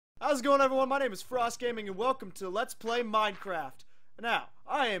How's it going, everyone? My name is FrossGaming, and welcome to Let's Play Minecraft. Now,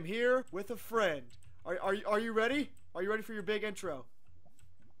 I am here with a friend. Are you ready? Are you ready for your big intro?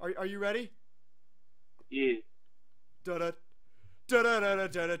 Are you ready? Yeah. Da da da da da da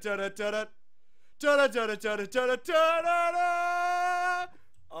da da da da da da da da da da da.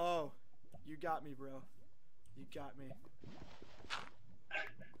 Oh, you got me, bro. You got me.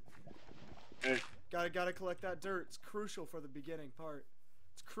 Hey. Gotta collect that dirt. It's crucial for the beginning part.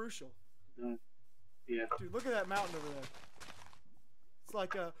 It's crucial. Yeah. Dude, look at that mountain over there. It's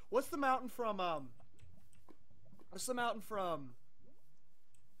like what's the mountain from what's the mountain from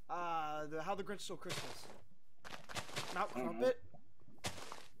How the Grinch Stole Christmas? Mount Crumpet? I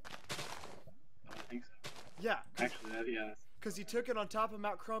think so. Yeah. Actually, yeah. Because he took it on top of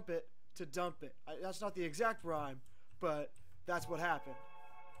Mount Crumpet to dump it. That's not the exact rhyme, but that's what happened.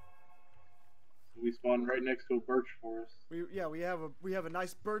 We spawned right next to a birch forest. We have a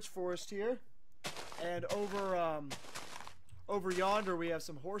nice birch forest here, and over yonder we have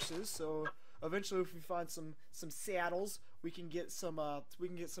some horses. So eventually, if we find some saddles, we can get some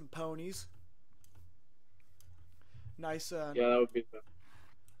ponies. Nice. Yeah, that would be fun.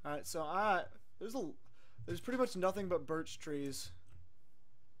 All right, so there's pretty much nothing but birch trees.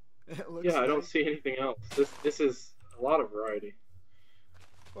 It looks Yeah, I like. don't see anything else. This is a lot of variety.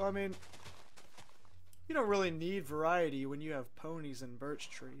 Well, I mean, you don't really need variety when you have ponies and birch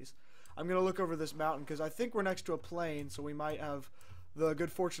trees. I'm gonna look over this mountain because I think we're next to a plain, so we might have the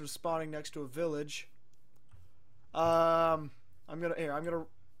good fortune of spawning next to a village. I'm gonna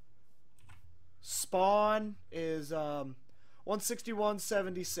spawn is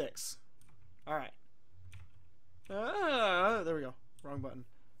 161.76. All right. There we go. Wrong button.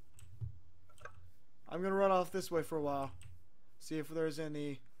 I'm gonna run off this way for a while. See if there's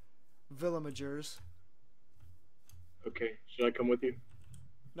any villagers. Okay, should I come with you?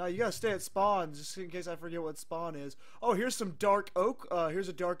 No, you gotta stay at spawn just in case I forget what spawn is. Oh, here's some dark oak. Here's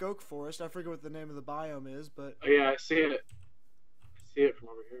a dark oak forest. I forget what the name of the biome is, but Oh yeah, I see it. I see it from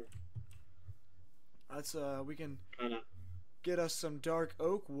over here. that's we can Kinda. get us some dark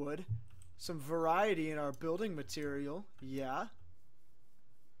oak wood, some variety in our building material. Yeah.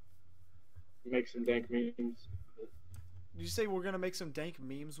 Make some dank memes. Did you say we're gonna make some dank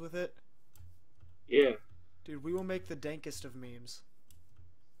memes with it? Yeah, Dude, we will make the dankest of memes.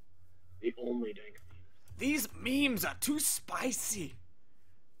 the only dank These memes are too spicy.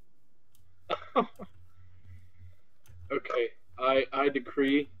 memes. Okay, I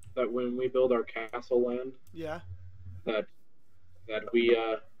decree that when we build our castle land, Yeah. that we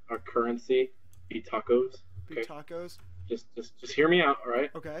our currency be tacos. Big Okay, tacos. just hear me out, all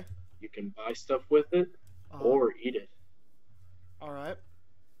right? Okay. You can buy stuff with it or eat it. All right.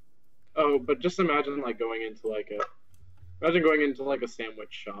 Oh, but just imagine going into a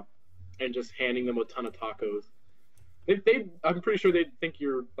sandwich shop and just handing them a ton of tacos. I'm pretty sure they'd think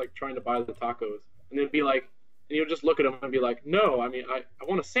you're trying to buy the tacos, and they'd be like, and you'll just look at them and be like, no, I mean I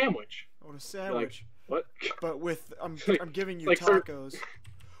want a sandwich. I want a sandwich. What? But with I'm giving you sir- tacos.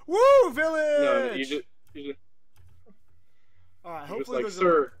 Woo, village! No, you just All right. you're just Hopefully like, there's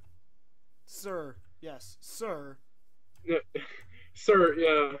sir, sir. Yes, sir. yeah, sir,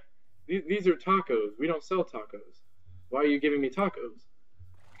 yeah, these are tacos. We don't sell tacos. Why are you giving me tacos?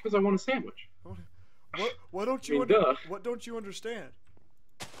 Because I want a sandwich. What don't I you mean, duh. what don't you understand?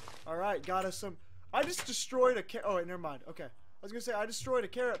 All right, got us some. I just destroyed a carrot. Oh wait, never mind. Okay, I was gonna say I destroyed a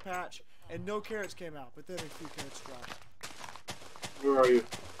carrot patch and no carrots came out, but then a few carrots dropped. Where are you?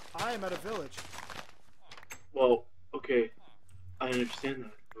 I am at a village. Well, okay, I understand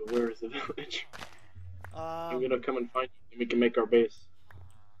that, but where is the village? I'm gonna come and find you, and we can make our base.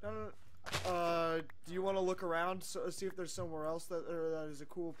 No. Do you want to look around, see if there's somewhere else that is a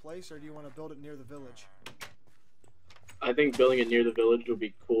cool place, or do you want to build it near the village? I think building it near the village would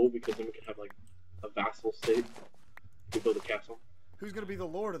be cool because then we can have a vassal state. We build a castle. Who's gonna be the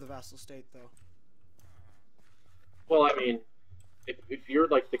lord of the vassal state, though? Well, I mean, if you're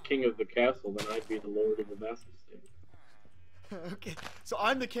the king of the castle, then I'd be the lord of the vassal state. Okay, so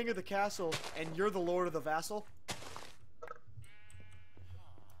I'm the king of the castle, and you're the lord of the vassal.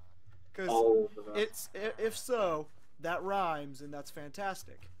 Because if so, that rhymes, and that's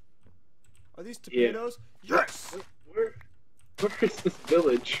fantastic. Are these tomatoes? Yeah. Yes. Where is this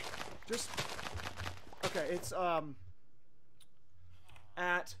village? Just okay. It's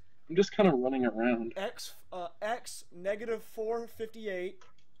at I'm just kind of running around. x negative 458,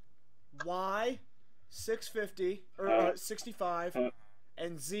 y 650 or 65,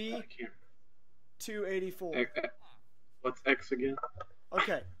 and z 284. What's x again?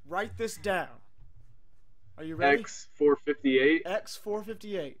 Okay, write this down. Are you ready? X458.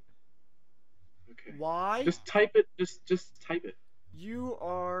 X458. Okay. Y. Just type it. Just type it. You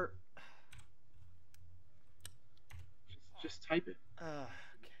are. Just type it. Okay.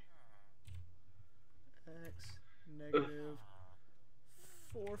 X negative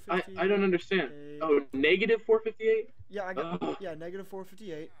 458. I don't understand. Oh, negative 458. Yeah, I got. Yeah, negative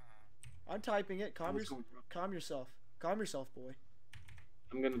 458. I'm typing it. Calm yourself. Calm yourself, boy.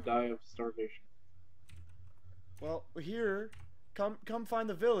 I'm gonna die of starvation. Well, here, come find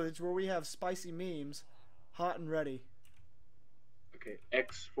the village where we have spicy memes, hot and ready. Okay,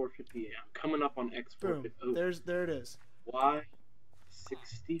 X458. I'm coming up on X458. Boom. Oh. There it is.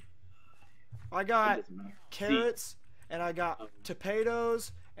 Y60. I got carrots, and I got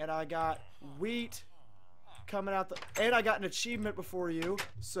potatoes, and I got wheat coming out and I got an achievement before you,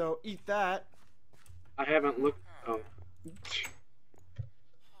 so eat that. I haven't looked. Oh.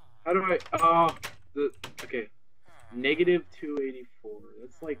 How do I? Oh, okay. Negative 284.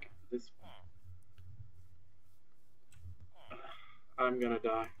 That's like this. I'm gonna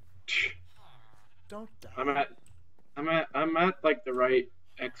die. Don't die. I'm at like the right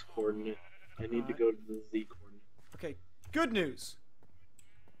X coordinate. I need to go to the Z coordinate. Okay, good news.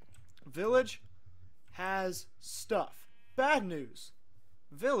 Village has stuff. Bad news.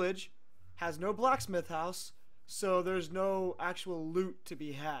 Village has no blacksmith house, so there's no actual loot to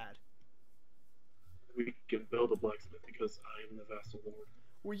be had. We can build a blacksmith because I am the vassal lord.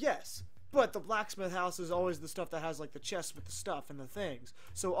 Well, yes, but the blacksmith house is always the stuff that has like the chest with the stuff and the things.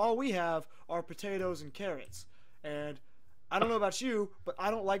 So all we have are potatoes and carrots. And I don't know about you, but I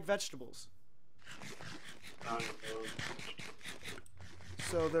don't like vegetables.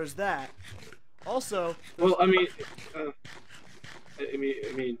 So there's that. Also, well, I mean,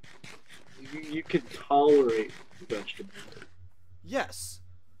 you can tolerate vegetables. Yes,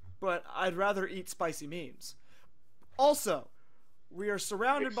 but I'd rather eat spicy memes. Also, we are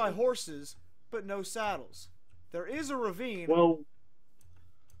surrounded by horses, but no saddles. There is a ravine. Well,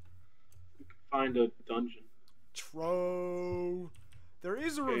 we can find a dungeon. True. There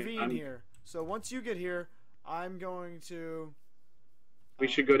is a ravine here. So once you get here, I'm going to... We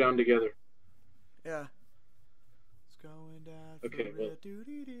should go down together. Yeah. It's going down. Okay, well,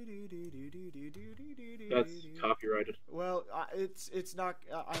 that's copyrighted. Well, it's not.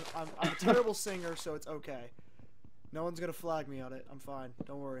 I'm a terrible singer, so it's okay. No one's gonna flag me on it. I'm fine.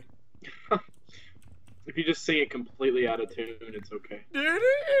 Don't worry. If you just sing it completely out of tune, it's okay.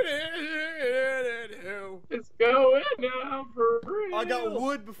 It's going down for real. I got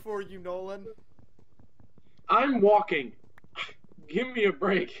wood before you, Nolan. I'm walking. Give me a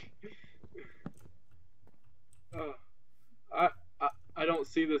break. I don't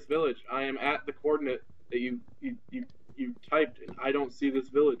see this village. I am at the coordinate that you typed, and I don't see this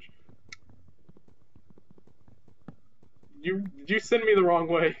village. Did you send me the wrong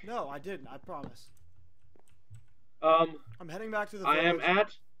way? No, I didn't. I promise. I'm heading back to the village.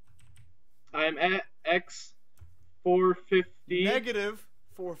 I am at X 450. Negative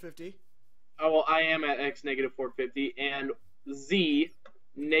 450. Oh well, I am at X negative 450 and Z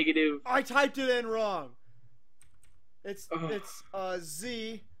negative. I typed it in wrong. It's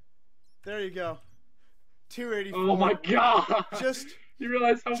Z. There you go. 284. Oh my god! Just you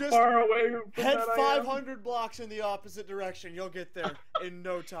realize how far away from head that 500 blocks in the opposite direction. You'll get there in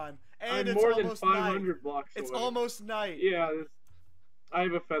no time. And I'm it's more almost than 500 night. blocks away. It's almost night. Yeah, I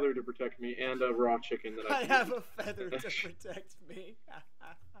have a feather to protect me and a raw chicken that I have a feather to protect me.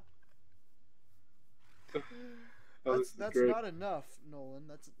 That's not enough, Nolan.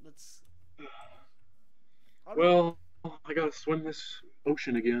 That's. Well, I gotta swim this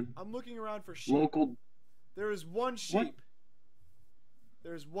ocean again. I'm looking around for sheep. Local. There is one sheep. What?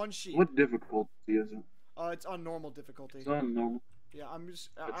 There's one sheep. What difficulty is it? It's on normal difficulty. It's on normal. Yeah, I'm just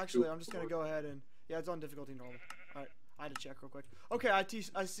I'm just gonna go ahead and it's on difficulty normal. All right, I had to check real quick. Okay, I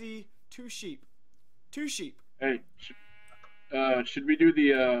see two sheep. Two sheep. Hey, should we do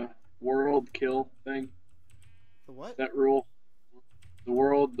the world kill thing? The what? That rule. The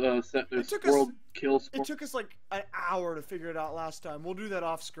world set this world kill score. It took us like an hour to figure it out last time. We'll do that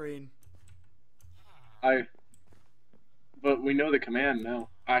off screen. But we know the command now.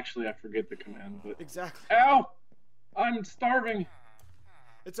 Actually, I forget the command. But exactly. Ow! I'm starving.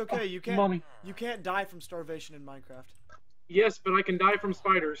 It's okay. You can't. Mommy. You can't die from starvation in Minecraft. Yes, but I can die from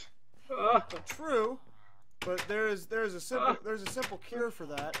spiders. True, but there's a simple cure for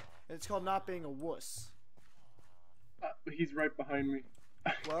that, and it's called not being a wuss. He's right behind me.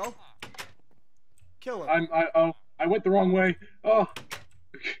 Well, kill him. I went the wrong way. Oh.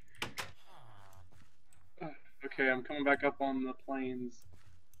 Okay, I'm coming back up on the plains.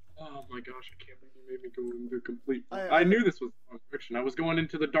 Oh my gosh, I can't believe you made me go into complete. I knew this was the wrong direction. I was going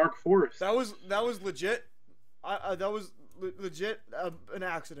into the dark forest. That was legit. That was legit an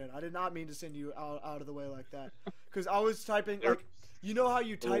accident. I did not mean to send you out of the way like that. Because I was typing, like, you know how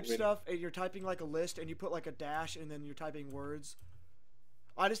you type stuff and you're typing like a list and you put like a dash and then you're typing words?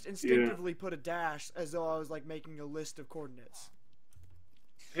 I just instinctively put a dash as though I was like making a list of coordinates.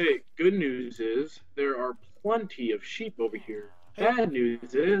 Hey, good news is there are plenty of sheep over here. Bad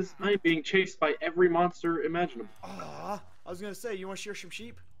news is I'm being chased by every monster imaginable. I was gonna say, you want to share some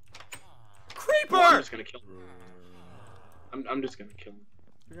sheep? Creeper! Oh, I'm just gonna kill him. I'm just gonna kill him.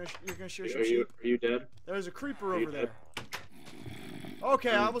 You're gonna share some sheep? Are you dead? There's a creeper over there.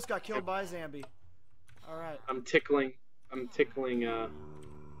 Okay, I almost got killed by a zombie. All right. I'm tickling a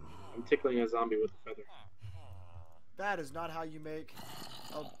zombie with a feather. That is not how you make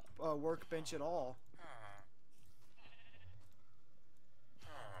a workbench at all.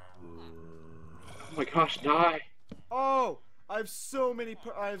 Oh my gosh, die! Oh, I have so many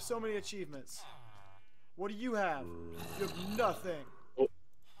achievements. What do you have? You have nothing.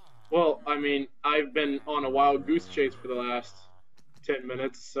 Well, I mean, I've been on a wild goose chase for the last 10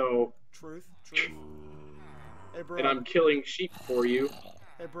 minutes, so. Truth. Hey, bro. And I'm killing sheep for you.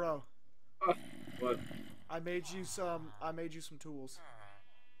 Hey, bro. What? I made you some tools.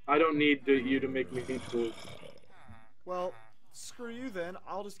 I don't need you to make me tools. Well, screw you then.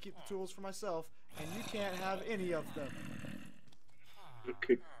 I'll just keep the tools for myself, and you can't have any of them.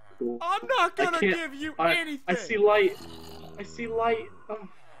 Okay, cool. I'm not gonna give you anything. I see light. Oh.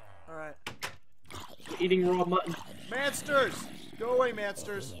 All right. I'm eating raw mutton. Mansters, go away,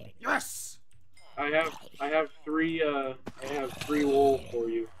 mansters. Yes. I have three wool for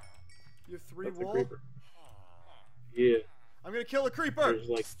you. You have 3 That's wool? A creeper. Yeah. I'm gonna kill a creeper.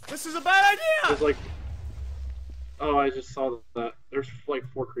 Like, this is a bad idea. There's like. Oh, I just saw that. There's like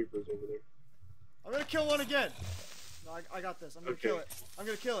 4 creepers over there. I'm gonna kill one again. No, I got this. I'm gonna kill it. I'm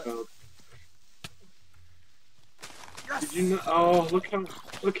gonna kill it. Yes! Did you know? Oh, look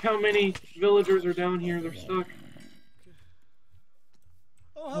how many villagers are down here. They're stuck.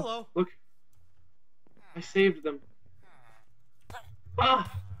 Oh, hello. Look. I saved them.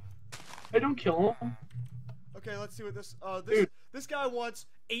 Ah! I don't kill them. Okay, let's see what this. Dude. This guy wants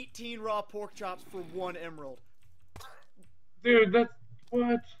 18 raw pork chops for 1 emerald. Dude, that's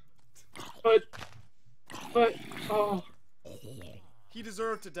what? But oh. He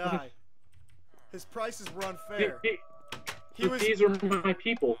deserved to die. His prices were unfair. These are my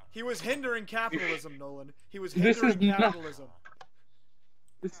people. He was hindering capitalism, Nolan. He was hindering capitalism.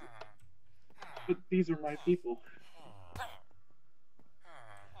 But these are my people.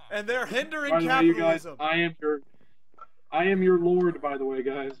 And they're hindering by the capitalism. Way, you guys, I am your lord, by the way,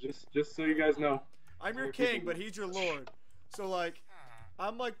 guys. Just so you guys know. I'm your king, but he's your lord. So like,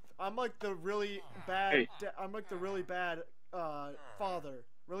 I'm like the really bad. Hey. I'm like the really bad father,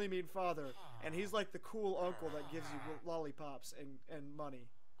 really mean father, and he's like the cool uncle that gives you lollipops and money.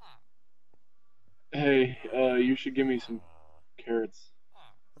 Hey, you should give me some carrots.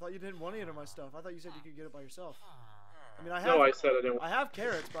 I thought you didn't want any of my stuff. I thought you said you could get it by yourself. I mean, I have. No, I said I didn't. I have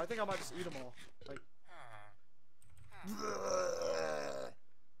carrots, but I think I might just eat them all. Like.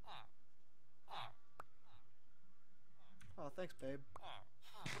 Oh, thanks, babe.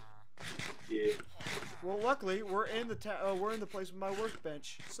 Yeah. Well, luckily we're in the place with my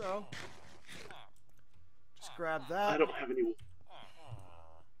workbench, so just grab that. I don't have any.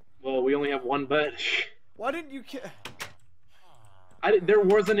 Well, we only have 1 bench. Why didn't you? There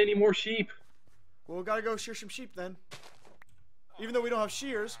wasn't any more sheep. Well, we gotta go shear some sheep then. Even though we don't have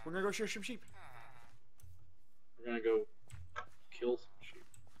shears, we're gonna go shear some sheep. We're gonna go kill some sheep.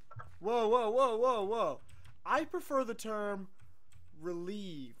 Whoa. I prefer the term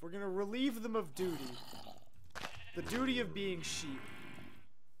relieve. We're gonna relieve them of duty. The duty of being sheep.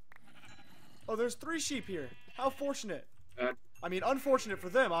 Oh, there's 3 sheep here. How fortunate. I mean, unfortunate for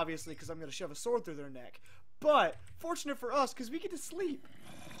them, obviously, because I'm gonna shove a sword through their neck. But fortunate for us, because we get to sleep.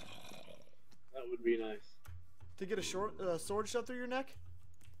 That would be nice. To get a sword shoved through your neck?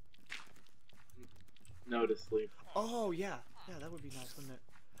 No, to sleep. Oh, yeah. Yeah, that would be nice, wouldn't it?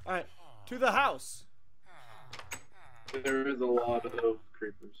 Alright, to the house. There is a lot of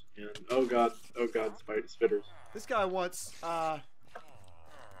creepers. And oh god, spitters. This guy wants,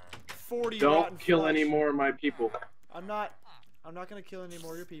 40 rotten Don't kill flesh. any more of my people. I'm not gonna kill any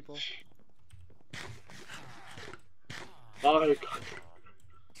more of your people. Oh god.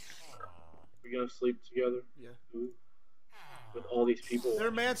 We gonna sleep together? Yeah. With all these people. There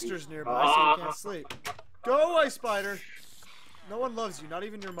are monsters nearby, so you can't sleep. Go away, spider! No one loves you, not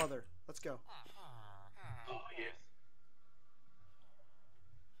even your mother. Let's go. Oh, yes.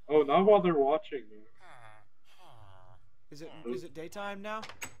 Oh, not while they're watching me. Is it daytime now?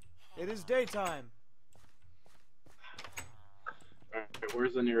 It is daytime. Alright,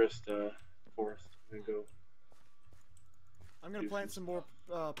 where's the nearest forest? I'm gonna go. I'm gonna plant some more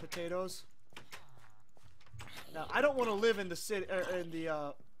potatoes. Now I don't want to live in the city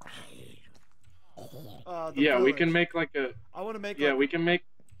the yeah, we village. can make like a. I want to make. Yeah, we can make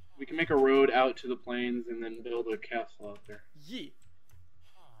a road out to the plains and then build a castle out there. Yee.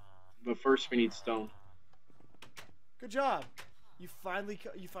 But first we need stone. Good job. You finally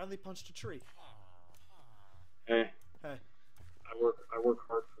punched a tree. Hey. Hey. I work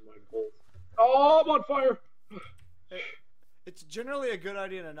hard for my goals. Oh, I'm on fire. Hey, it's generally a good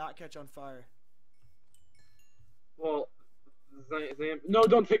idea to not catch on fire. Well, no,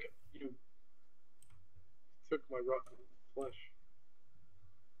 don't take it. You took my rotten flesh.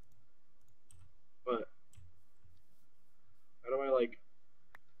 But how do I like?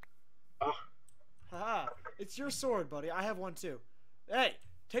 Ah. Haha. It's your sword, buddy. I have one too. Hey,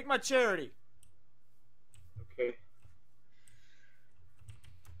 take my charity. Okay.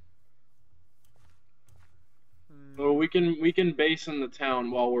 Well, we can base in the town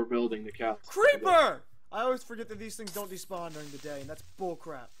while we're building the castle. Creeper! I always forget that these things don't despawn during the day, and that's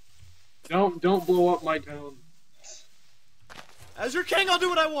bullcrap. Don't blow up my town. As your king, I'll do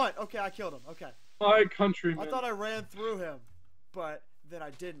what I want. Okay, I killed him. Okay. My countryman. I thought I ran through him, but then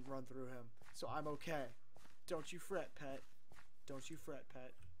I didn't run through him, so I'm okay. Don't you fret, pet. Don't you fret,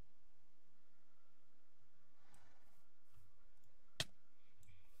 pet.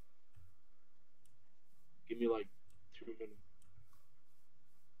 Give me like 2 minutes.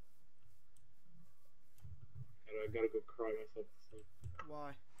 I gotta go cry myself to sleep.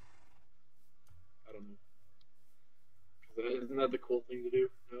 Why? I don't know. 'Cause isn't that the cool thing to do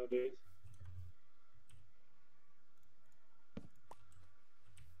nowadays?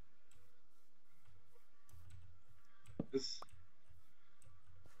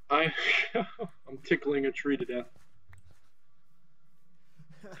 I'm tickling a tree to death.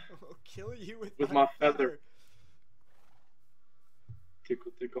 I'll kill you with my feather.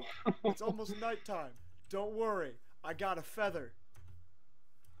 Tickle, tickle. It's almost nighttime. Don't worry, I got a feather.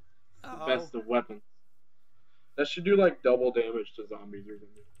 The best of weapons. That should do like double damage to zombies or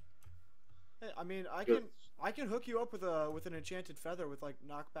something. Hey, I mean, I can hook you up with an enchanted feather with like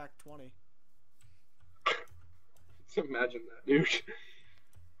knockback 20. Just imagine that, dude.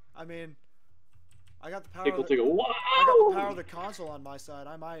 I mean, I got the power. Tickle, tickle. Wow! I got the power of the console on my side.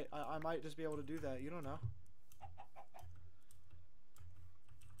 I might just be able to do that. You don't know.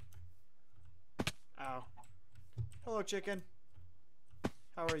 Ow. Hello, chicken.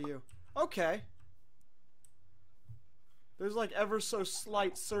 How are you? Okay. There's like ever so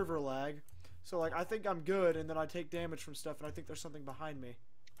slight server lag. So like I think I'm good, and then I take damage from stuff, and I think there's something behind me.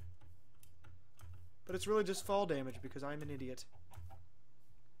 But it's really just fall damage because I'm an idiot.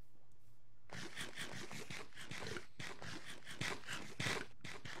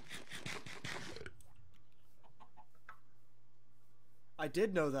 I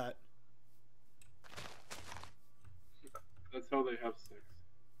did know that. That's how they have sex.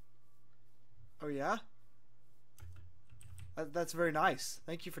 Oh yeah? That's very nice.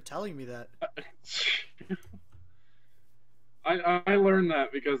 Thank you for telling me that. I learned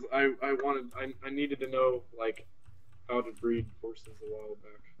that because I needed to know like how to breed horses a while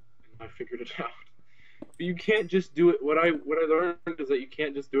back, and I figured it out. But you can't just do it. What I learned is that you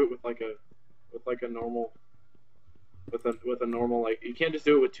can't just do it with a normal like you can't just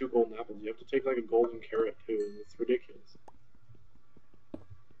do it with 2 golden apples. You have to take like a golden carrot too, and it's ridiculous.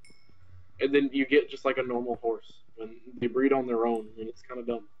 And then you get just like a normal horse when they breed on their own, and it's kind of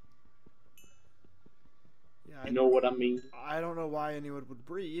dumb. Yeah, you know what I mean? I don't know why anyone would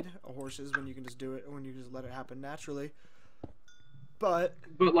breed horses when you can just do it, when you just let it happen naturally. But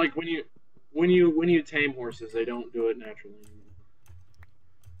like when you tame horses, they don't do it naturally.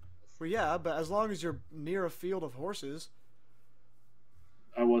 Well, yeah, but as long as you're near a field of horses.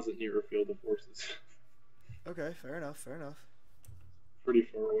 I wasn't near a field of horses. Okay, fair enough. Fair enough. Pretty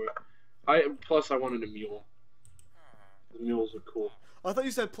far away. Plus I wanted a mule. The mules are cool. I thought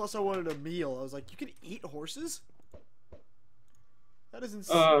you said plus I wanted a meal. I was like, you can eat horses? That is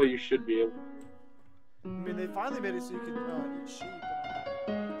insane. Oh, you should be able. I mean, they finally made it so you could eat sheep.